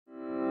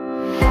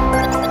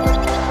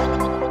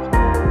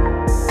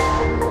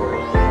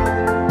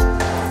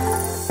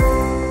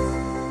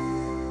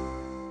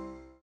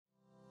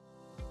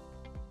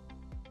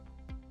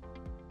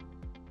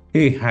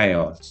Hey, hi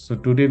all. So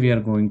today we are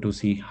going to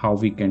see how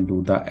we can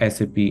do the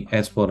SAP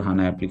S4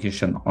 HANA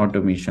application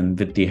automation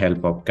with the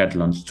help of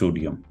Katalon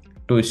Studio.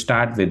 To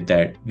start with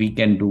that, we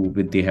can do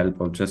with the help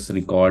of just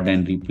record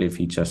and replay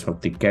features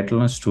of the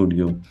Katalon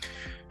Studio.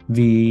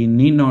 We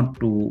need not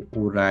to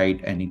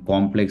write any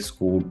complex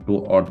code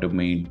to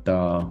automate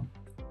the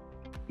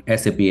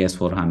SAP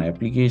S4 HANA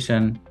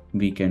application.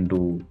 We can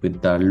do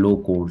with the low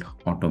code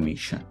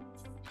automation.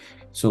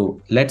 So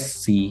let's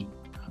see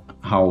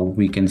how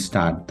we can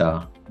start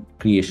the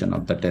creation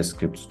of the test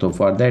scripts. So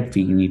for that,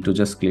 we need to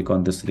just click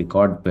on this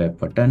record web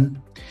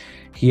button.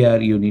 Here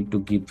you need to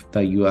give the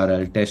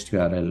URL, test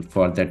URL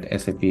for that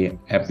SAP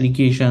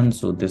application.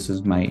 So this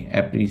is my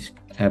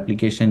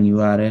application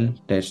URL,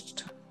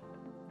 test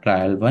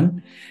trial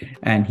one.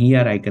 And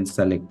here I can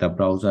select the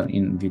browser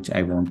in which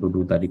I want to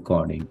do the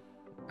recording.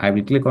 I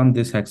will click on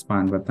this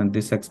expand button.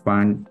 This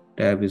expand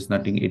tab is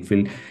nothing. It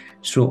will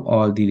show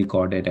all the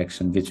recorded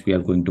action which we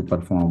are going to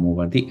perform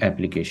over the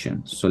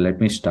application. So let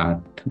me start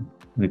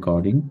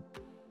recording.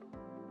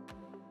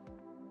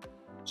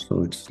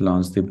 So it's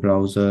launched the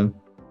browser.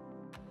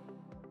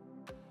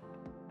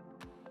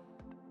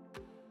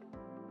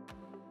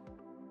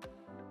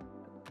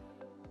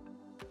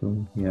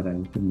 So here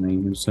I'll give my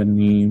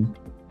username.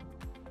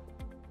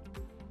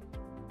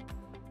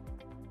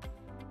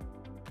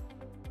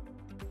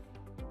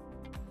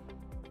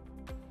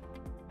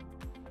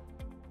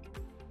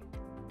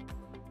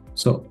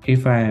 So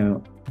if I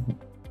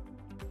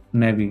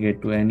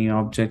navigate to any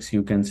objects,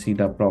 you can see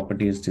the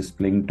properties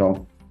displaying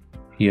top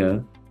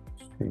here.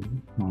 So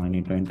now I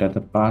need to enter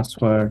the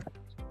password.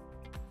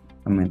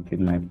 I'm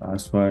entering my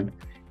password,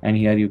 and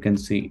here you can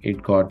see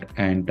it got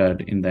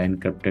entered in the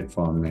encrypted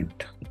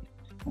format.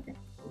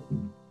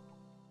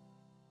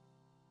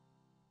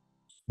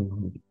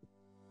 So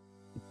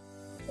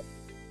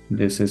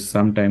this is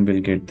sometime we'll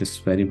get this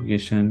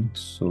verification.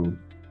 So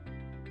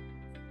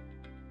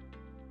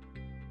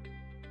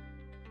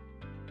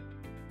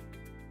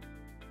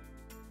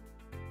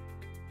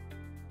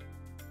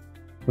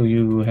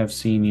you have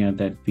seen here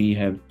that we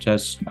have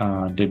just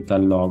did the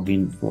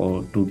login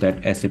to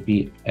that SAP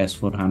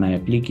S4 HANA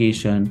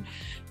application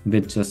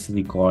with just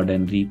record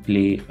and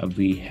replay.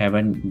 We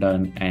haven't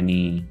done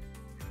any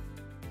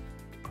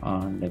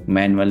like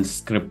manual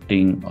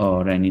scripting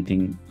or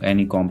anything,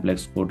 any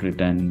complex code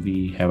written.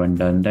 We haven't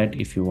done that.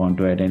 If you want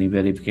to add any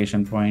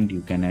verification point,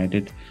 you can add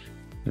it.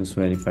 Just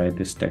verify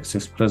this text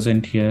is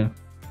present here.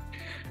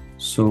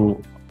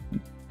 So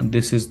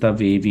this is the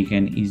way we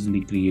can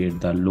easily create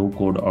the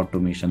low-code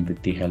automation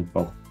with the help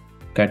of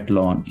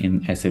Katalon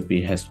in SAP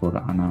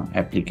S4 HANA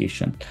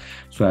application.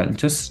 So I'll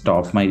just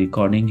stop my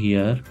recording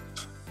here,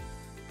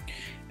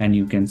 and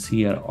you can see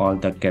here all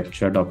the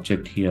captured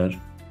object here.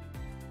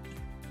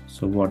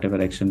 So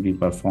whatever action we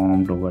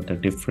performed over the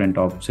different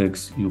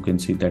objects, you can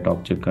see that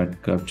object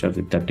got captured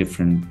with the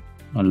different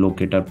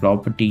locator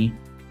property.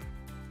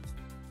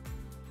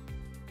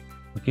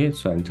 Okay,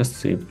 so I'll just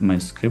save my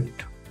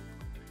script.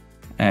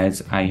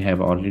 As I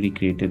have already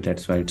created,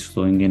 that's why it's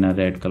showing in a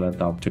red color.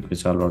 The object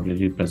which are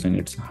already present,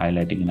 it's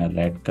highlighting in a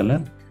red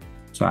color.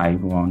 So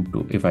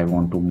if I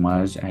want to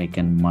merge, I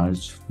can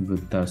merge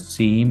with the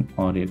same,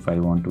 or if I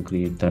want to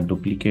create the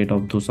duplicate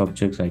of those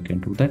objects, I can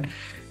do that.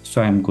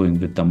 So I'm going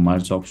with the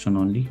merge option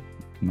only.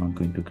 I'm not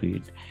going to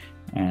create,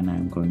 and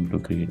I'm going to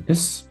create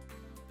this.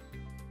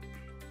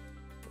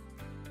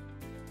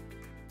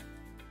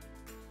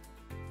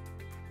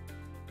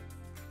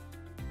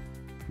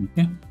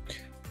 Okay.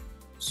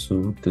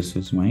 So this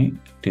is my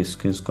test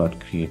case got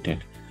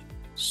created.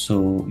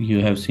 So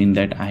you have seen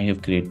that I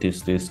have created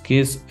this test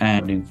case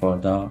and for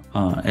the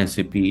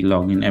SAP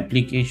login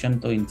application.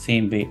 So in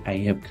same way, I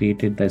have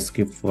created the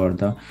script for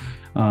the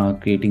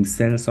creating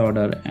sales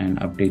order and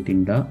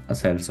updating the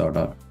sales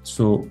order.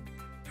 So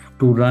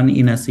to run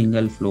in a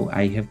single flow,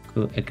 I have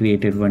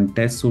created one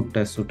test suite.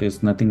 Test suite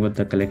is nothing but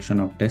the collection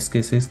of test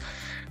cases.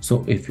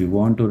 So if you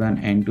want to run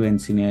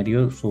end-to-end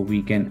scenario, so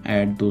we can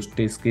add those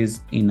test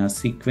cases in a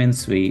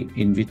sequence way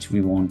in which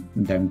we want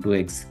them to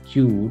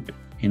execute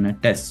in a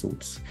test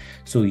suites.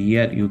 So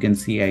here you can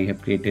see I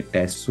have created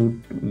test suite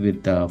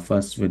with the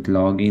first with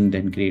login,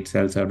 then create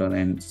sales order,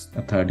 and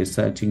a third is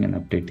searching and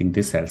updating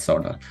the sales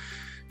order.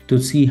 To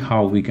see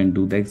how we can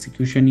do the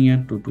execution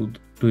here,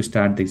 to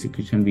start the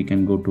execution, we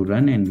can go to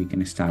run and we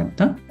can start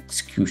the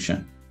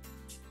execution.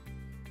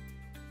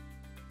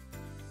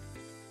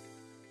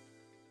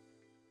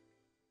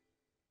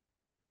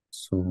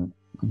 So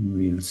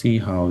we'll see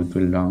how it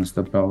will launch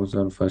the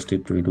browser. First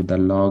it will do the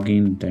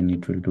login, then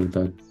it will do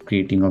the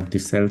creating of the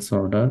sales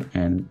order,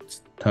 and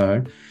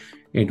third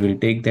it will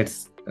take that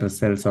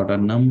sales order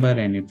number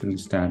and it will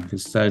start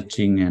with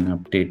searching and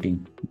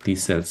updating the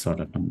sales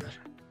order number.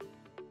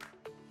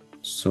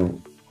 So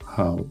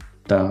how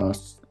the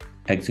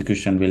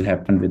execution will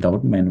happen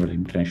without manual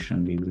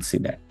intervention, we will see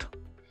that.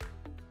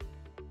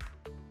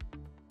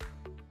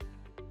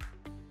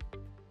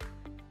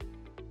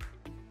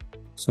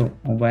 So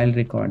while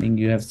recording,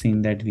 you have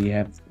seen that we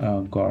have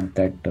got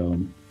that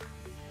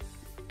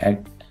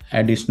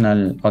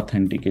additional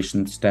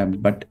authentication step,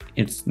 but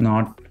it's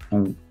not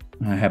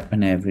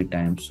happen every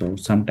time. So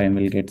sometime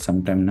we'll get,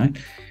 sometime not.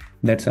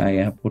 That's why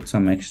I have put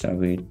some extra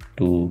weight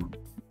to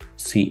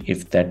see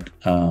if that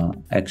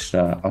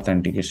extra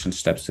authentication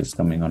steps is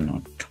coming or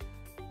not.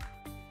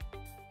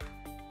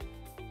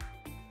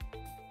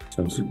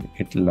 So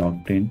it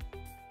logged in.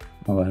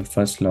 Our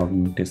first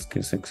login disk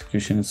is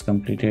execution is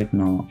completed.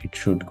 Now it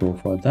should go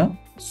for the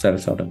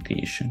sales order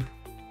creation.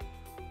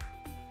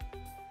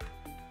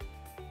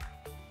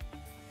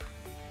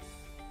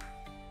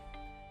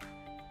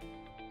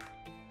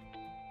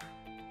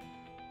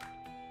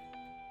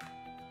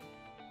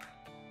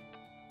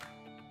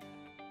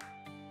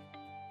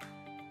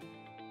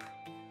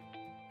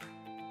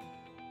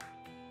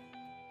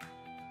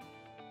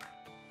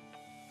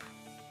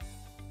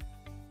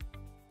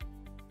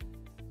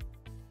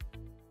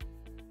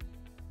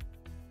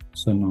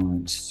 So now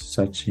it's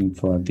searching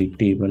for the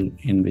table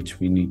in which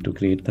we need to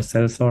create the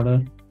sales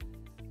order.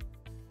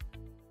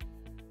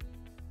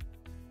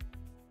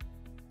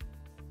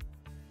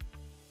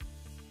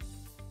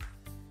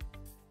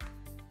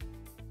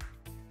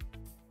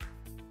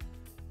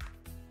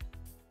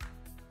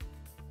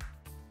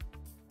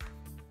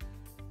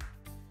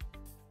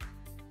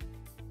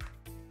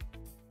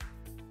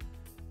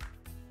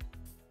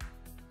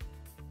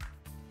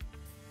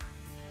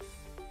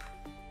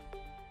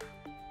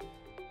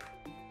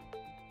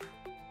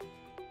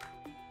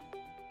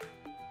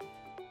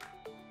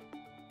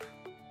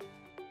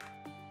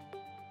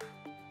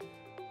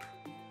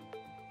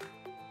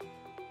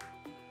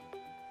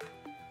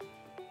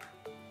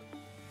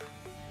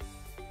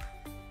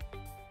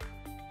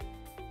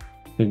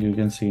 So you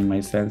can see my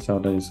sales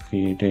order is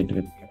created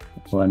with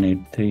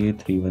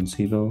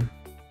 183310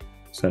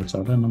 sales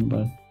order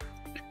number.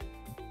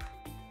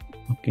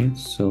 Okay,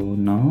 so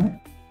now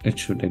it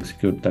should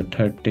execute the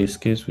third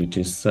test case, which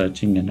is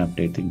searching and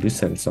updating the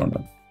sales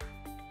order.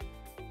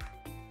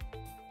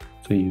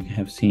 So you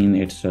have seen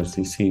it's just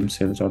the same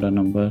sales order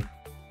number.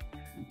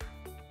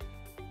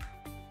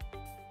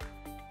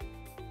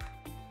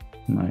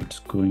 Now it's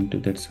going to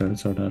that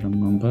sales order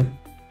number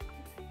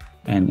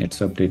and it's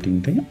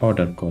updating the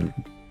order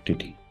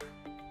quantity.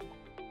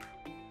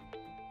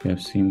 You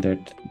have seen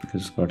that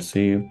this got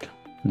saved.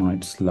 Now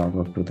it's log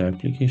out to the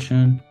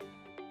application.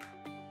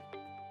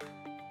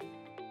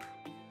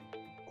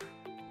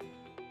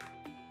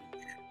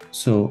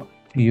 So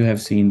you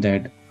have seen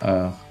that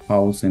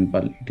how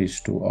simple it is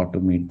to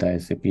automate the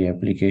SAP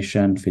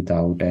application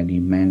without any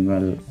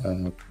manual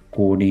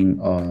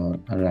coding or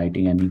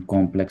writing any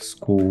complex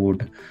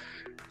code.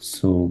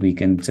 So we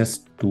can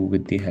just do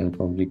with the help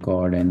of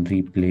record and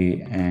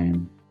replay,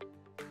 and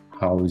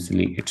how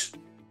easily it's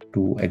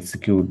to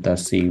execute the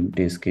same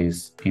test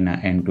case in an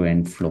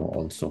end-to-end flow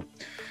also.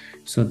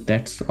 So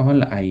that's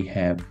all I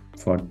have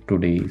for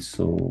today.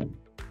 So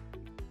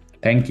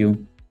thank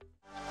you.